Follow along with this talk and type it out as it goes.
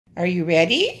Are you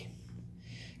ready?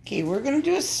 Okay, we're going to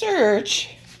do a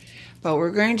search, but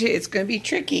it's going to be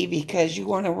tricky because you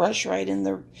want to rush right in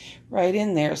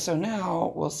there. So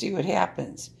now we'll see what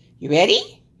happens. You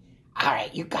ready? All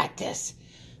right, you got this.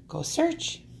 Go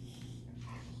search.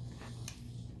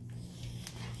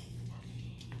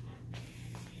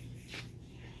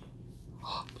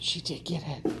 Oh, she did get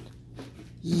it.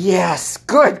 Yes,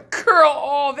 good girl.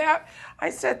 Oh, I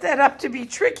set that up to be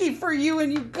tricky for you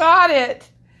and you got it.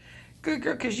 Good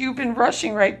girl, because you've been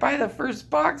rushing right by the first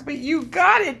box, but you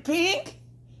got it, Pink.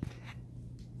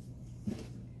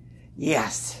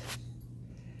 Yes.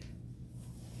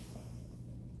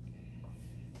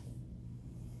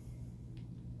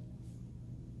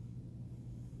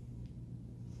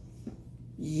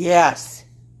 Yes.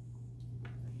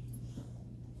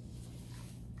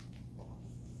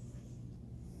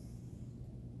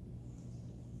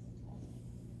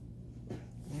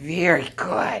 Very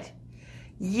good.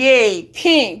 Yay,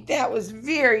 Pink. That was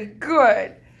very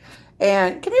good.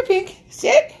 And come here, Pink.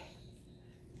 Sit.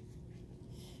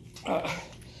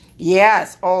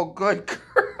 Yes. Oh, good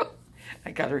girl.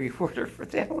 I got a rewarder for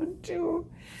that one, too.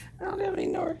 I don't have any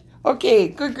more. Okay,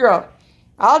 good girl.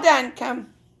 All done. Come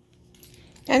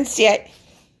and sit.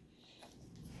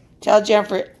 Tell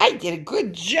Jennifer, I did a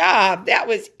good job. That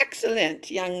was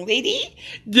excellent, young lady.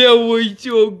 That was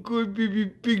so good, baby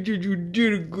Pink. You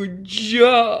did a good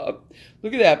job.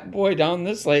 Look at that boy down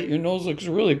this light. Your nose looks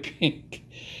really pink.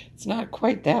 It's not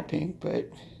quite that pink, but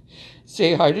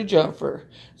say hi to Jennifer.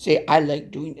 Say, I like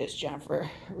doing this, Jennifer.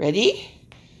 Ready?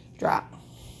 Drop.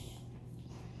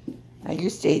 Now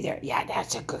you stay there. Yeah,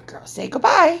 that's a good girl. Say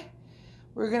goodbye.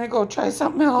 We're going to go try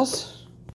something else.